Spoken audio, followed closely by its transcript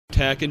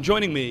Tech, and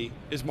joining me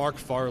is Marc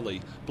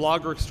Farley,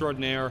 blogger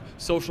extraordinaire,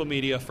 social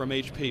media from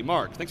HP.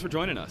 Marc, thanks for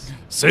joining us.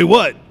 Say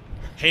what?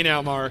 Hey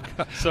now, Marc.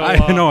 So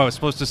I know I was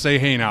supposed to say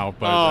hey now,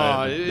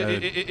 but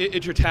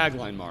it's your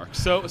tagline, Marc.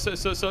 So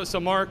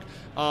Marc,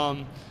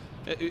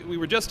 we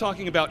were just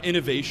talking about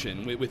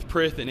innovation with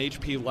Prith and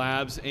HP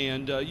Labs,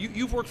 and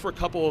you've worked for a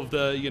couple of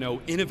the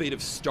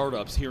innovative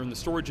startups here in the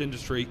storage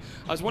industry.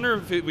 I was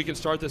wondering if we can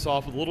start this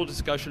off with a little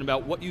discussion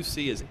about what you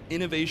see as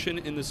innovation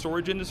in the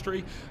storage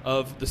industry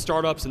of the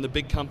startups and the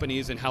big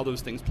companies and how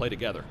those things play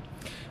together.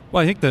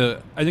 Well, I think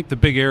the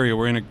big area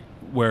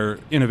where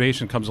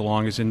innovation comes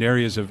along is in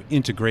areas of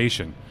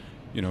integration.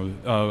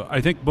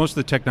 I think most of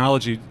the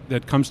technology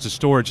that comes to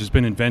storage has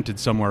been invented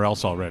somewhere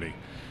else already.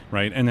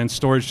 Right, and then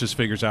storage just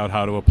figures out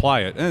how to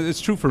apply it. And it's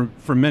true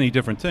for many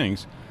different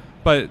things.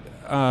 But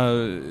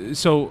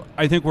so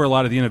I think where a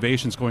lot of the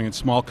innovations going in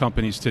small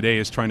companies today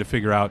is trying to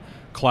figure out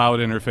cloud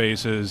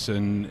interfaces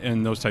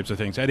and those types of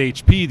things. At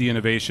HP, the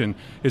innovation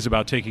is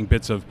about taking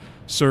bits of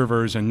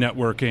servers and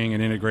networking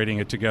and integrating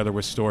it together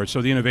with storage.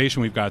 So the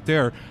innovation we've got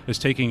there is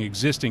taking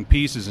existing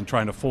pieces and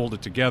trying to fold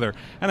it together.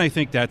 And I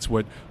think that's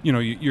what,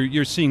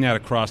 you're seeing that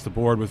across the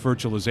board with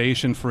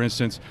virtualization, for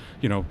instance,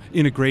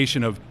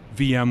 integration of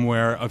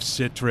VMware, of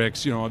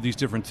Citrix, of these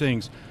different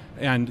things.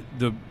 And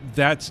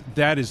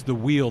that is the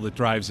wheel that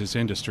drives this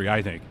industry,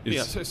 I think.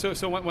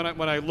 So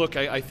when I look,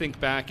 I think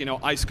back,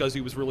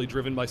 iSCSI was really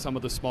driven by some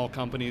of the small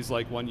companies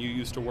like one you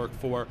used to work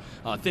for.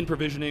 Thin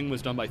provisioning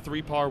was done by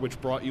 3PAR, which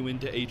brought you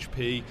into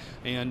HP,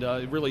 and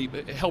really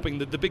helping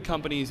the big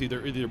companies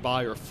either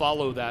buy or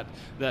follow that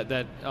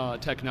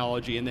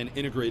technology and then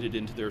integrate it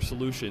into their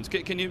solutions.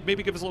 Can you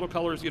maybe give us a little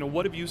colors?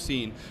 What have you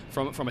seen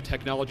from a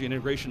technology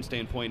integration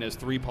standpoint as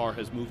 3PAR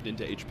has moved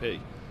into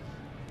HP?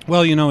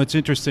 Well, it's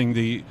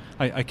interesting.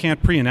 I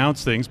can't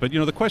pre-announce things, but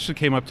the question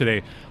came up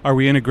today: are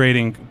we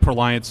integrating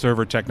ProLiant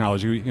server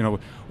technology?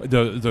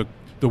 The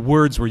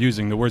words we're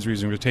using.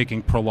 We're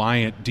taking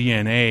ProLiant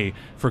DNA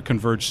for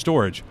converged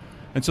storage,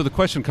 and so the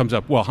question comes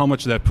up: well, how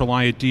much of that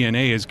ProLiant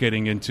DNA is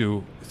getting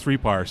into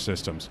 3PAR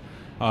systems?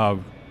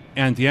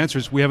 And the answer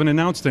is we haven't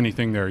announced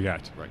anything there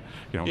yet. Right.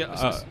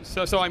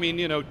 So I mean,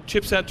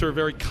 chipsets are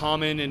very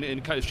common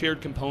and kind of shared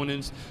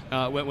components.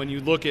 When you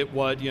look at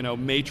what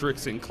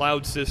matrix and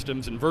cloud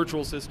systems and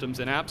virtual systems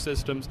and app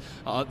systems,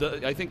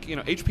 I think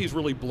HP is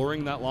really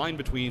blurring that line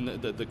between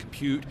the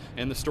compute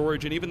and the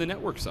storage and even the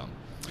network some.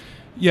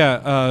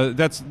 Yeah,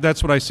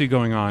 that's what I see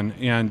going on,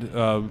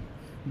 and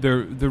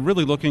they're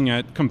really looking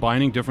at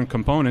combining different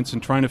components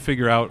and trying to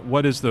figure out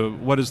what is the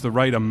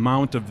right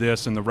amount of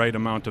this and the right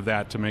amount of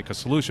that to make a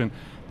solution.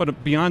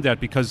 But beyond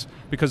that, because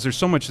there's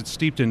so much that's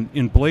steeped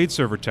in blade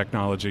server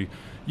technology,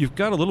 you've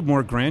got a little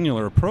more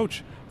granular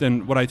approach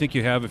than what I think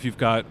you have if you've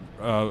got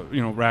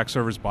rack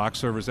servers, box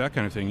servers, that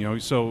kind of thing.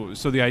 So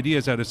the idea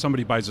is that if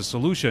somebody buys a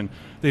solution,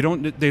 they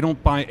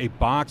don't buy a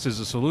box as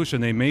a solution.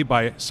 They may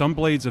buy some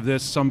blades of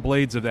this, some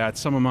blades of that,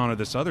 some amount of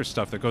this other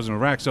stuff that goes in a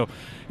rack. So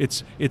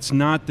it's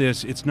not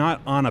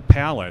on a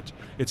pallet.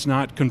 It's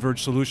not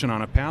converged solution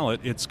on a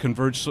pallet. It's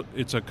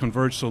a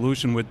converged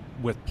solution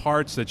with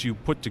parts that you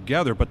put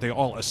together, but they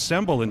all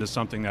assemble into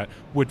something that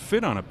would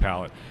fit on a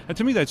pallet. And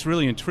to me, that's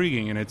really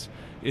intriguing, and it's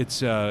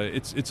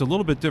a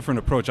little bit different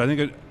approach. I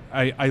think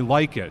I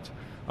like it.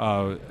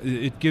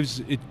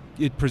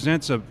 It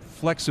presents a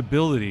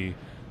flexibility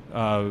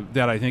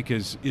that I think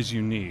is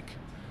unique.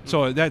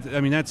 So that's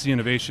the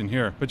innovation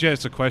here. But yeah,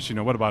 it's a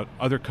question. What about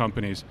other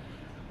companies?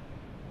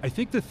 I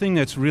think the thing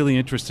that's really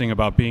interesting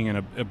about being in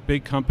a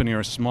big company or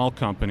a small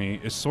company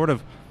is sort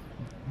of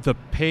the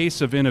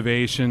pace of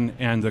innovation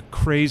and the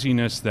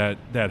craziness that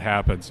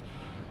happens.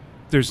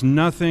 There's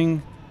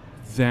nothing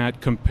that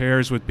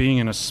compares with being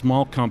in a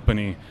small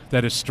company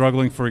that is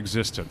struggling for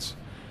existence,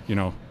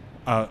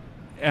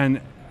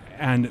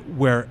 and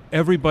where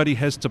everybody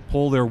has to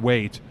pull their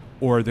weight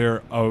or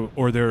they're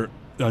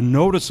a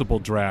noticeable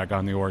drag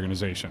on the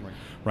organization,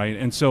 right?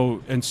 And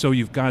so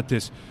you've got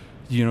this.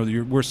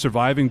 We're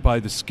surviving by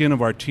the skin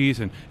of our teeth,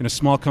 and in a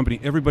small company,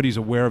 everybody's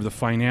aware of the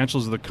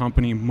financials of the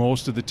company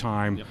most of the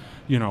time,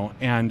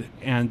 and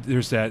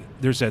there's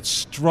that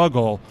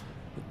struggle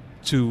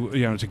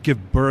to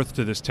give birth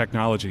to this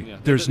technology. Yeah.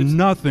 There's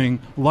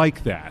nothing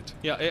like that.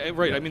 Yeah,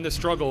 right. I mean, the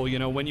struggle.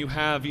 When you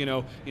have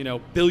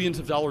billions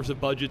of dollars of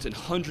budgets and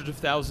hundreds of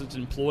thousands of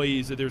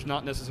employees, there's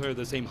not necessarily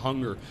the same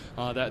hunger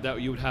that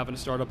you would have in a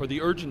startup, or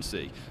the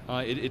urgency.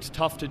 It's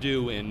tough to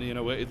do. And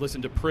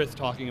listen to Prith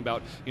talking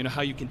about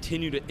how you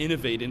continue to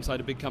innovate inside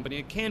a big company.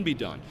 It can be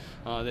done.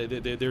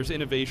 There's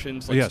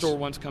innovations like Store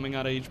One's coming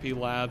out of HP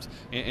Labs,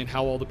 and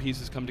how all the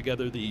pieces come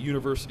together. The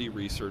university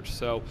research.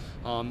 So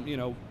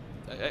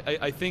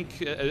I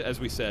think, as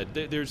we said,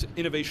 there's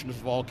innovations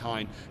of all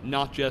kind,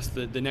 not just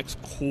the next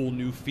cool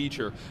new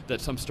feature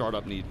that some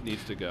startup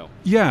needs to go.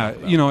 Yeah,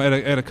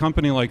 at a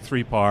company like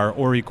 3PAR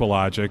or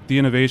Equalogic, the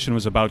innovation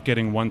was about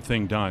getting one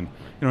thing done.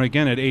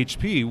 Again, at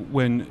HP,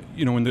 when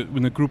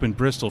the group in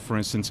Bristol, for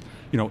instance,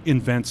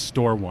 invents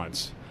Store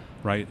Once,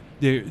 right?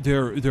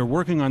 They're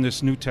working on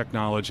this new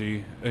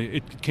technology.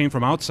 It came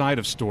from outside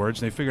of storage.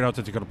 They figured out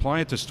that they could apply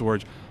it to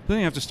storage, but then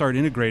they have to start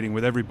integrating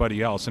with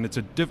everybody else, and it's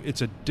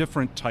a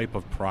different type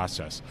of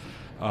process.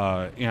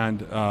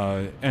 And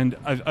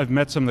I've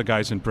met some of the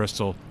guys in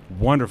Bristol,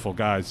 wonderful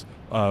guys,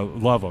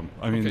 love them.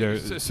 I mean,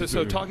 okay.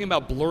 So talking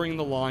about blurring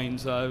the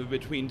lines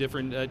between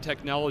different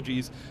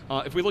technologies,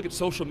 if we look at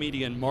social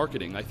media and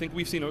marketing, I think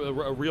we've seen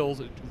a real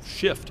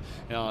shift.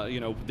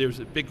 There's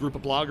a big group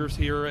of bloggers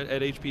here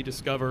at HP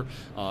Discover.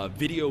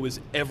 Video is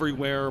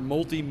everywhere,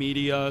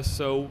 multimedia.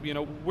 So,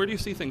 where do you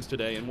see things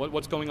today, and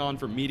what's going on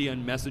for media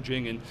and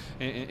messaging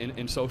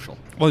and social?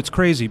 Well, it's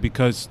crazy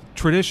because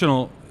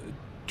traditional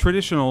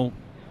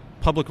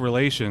public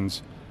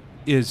relations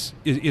is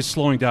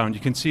slowing down. You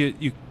can see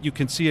it. You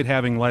can see it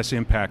having less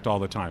impact all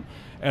the time.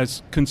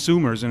 As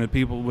consumers and the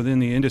people within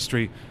the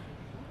industry,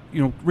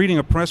 reading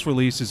a press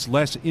release is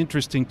less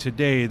interesting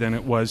today than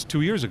it was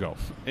 2 years ago.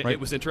 Right? It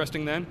was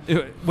interesting then?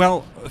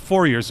 Well,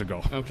 4 years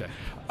ago. Okay.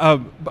 A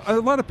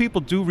lot of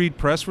people do read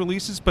press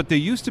releases, but they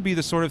used to be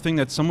the sort of thing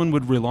that someone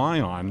would rely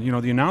on.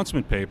 The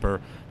announcement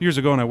paper, years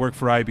ago when I worked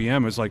for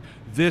IBM, was like,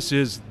 this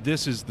is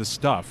the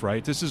stuff,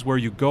 right? This is where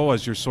you go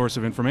as your source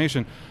of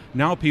information.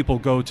 Now people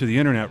go to the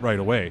internet right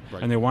away,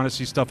 right, and they want to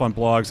see stuff on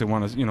blogs. They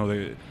want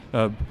to,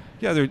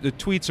 the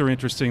tweets are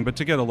interesting, but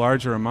to get a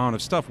larger amount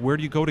of stuff, where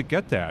do you go to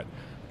get that?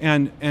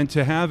 And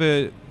to have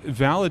it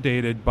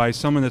validated by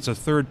someone that's a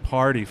third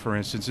party, for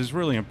instance, is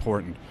really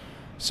important.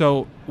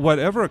 So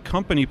whatever a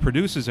company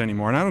produces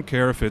anymore, and I don't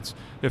care if it's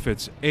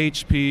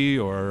HP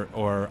or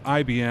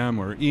IBM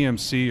or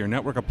EMC or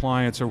Network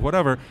Appliance or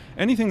whatever,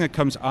 anything that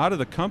comes out of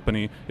the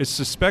company is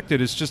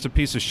suspected as just a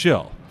piece of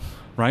shill,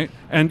 right?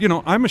 And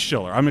I'm a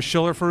shiller. I'm a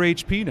shiller for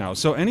HP now.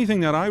 So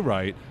anything that I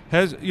write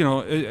has,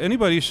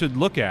 anybody should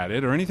look at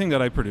it, or anything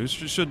that I produce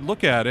should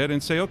look at it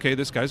and say, okay,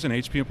 this guy's an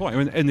HP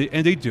employee, and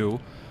they do,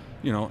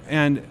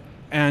 and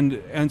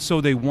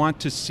so they want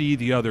to see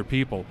the other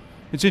people.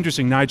 It's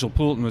interesting, Nigel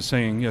Poulton was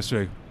saying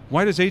yesterday,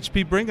 why does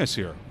HP bring us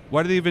here?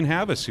 Why do they even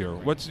have us here?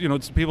 Do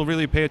people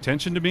really pay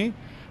attention to me?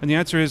 And the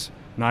answer is,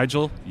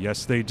 Nigel,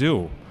 yes they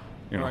do.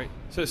 All right.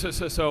 So this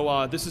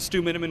is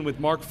Stu Miniman with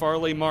Marc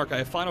Farley. Marc, I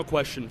have a final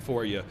question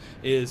for you.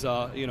 Is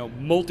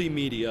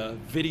multimedia,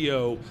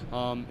 video,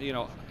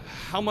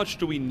 how much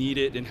do we need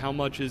it, and how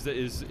much is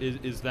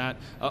that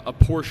a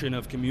portion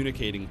of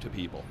communicating to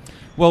people?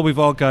 Well, we've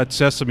all got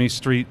Sesame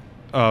Street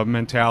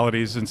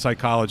mentalities and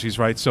psychologies,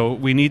 right? So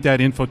we need that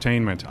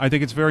infotainment. I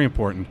think it's very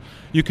important.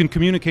 You can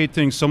communicate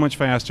things so much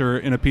faster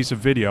in a piece of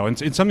video,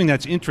 and it's something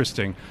that's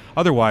interesting.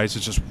 Otherwise,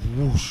 it's just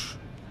whoosh.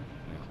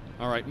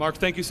 All right, Marc,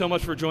 thank you so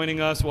much for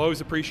joining us. We'll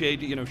always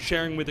appreciate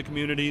sharing with the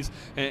communities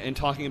and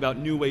talking about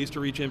new ways to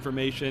reach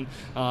information.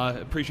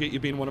 Appreciate you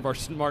being one of our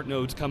smart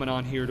nodes coming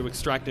on here to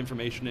extract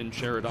information and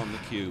share it on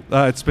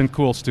theCUBE. It's been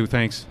cool, Stu.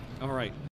 Thanks. All right.